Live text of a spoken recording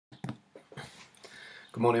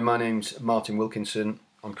Good morning, my name's Martin Wilkinson.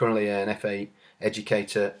 I'm currently an FA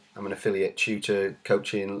educator. I'm an affiliate tutor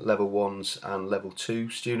coaching level 1s and level 2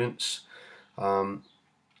 students.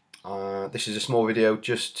 This is a small video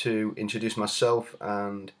just to introduce myself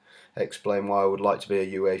and explain why I would like to be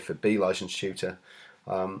a UEFA B licensed tutor.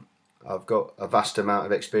 I've got a vast amount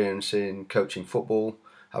of experience in coaching football,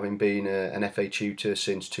 having been an FA tutor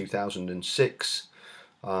since 2006.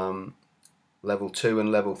 Level 2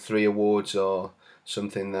 and level 3 awards are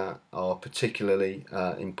something that are particularly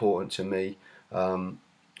important to me.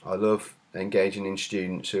 I love engaging in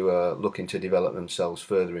students who are looking to develop themselves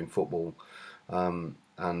further in football, and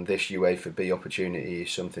this UEFA B opportunity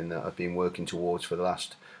is something that I've been working towards for the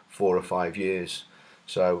last 4 or 5 years.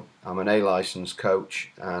 So I'm an A licensed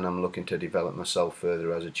coach and I'm looking to develop myself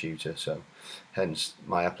further as a tutor, so hence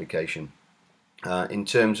my application. In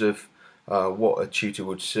terms of what a tutor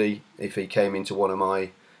would see if he came into one of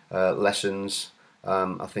my lessons,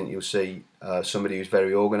 I think you'll see somebody who's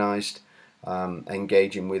very organised,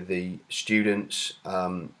 engaging with the students,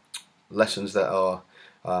 lessons that are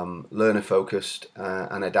learner focused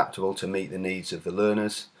and adaptable to meet the needs of the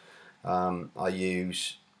learners. I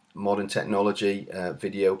use modern technology,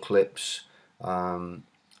 video clips. I'm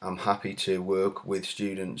happy to work with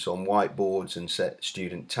students on whiteboards and set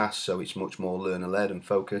student tasks, so it's much more learner-led and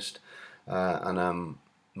focused, and I'm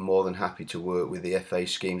more than happy to work with the FA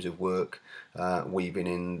schemes of work, weaving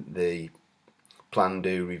in the plan,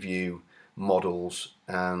 do, review models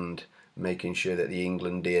and making sure that the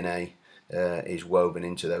England DNA is woven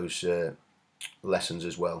into those lessons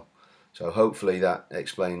as well. So hopefully that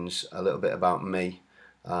explains a little bit about me,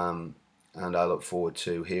 and I look forward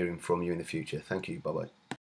to hearing from you in the future. Thank you. Bye bye.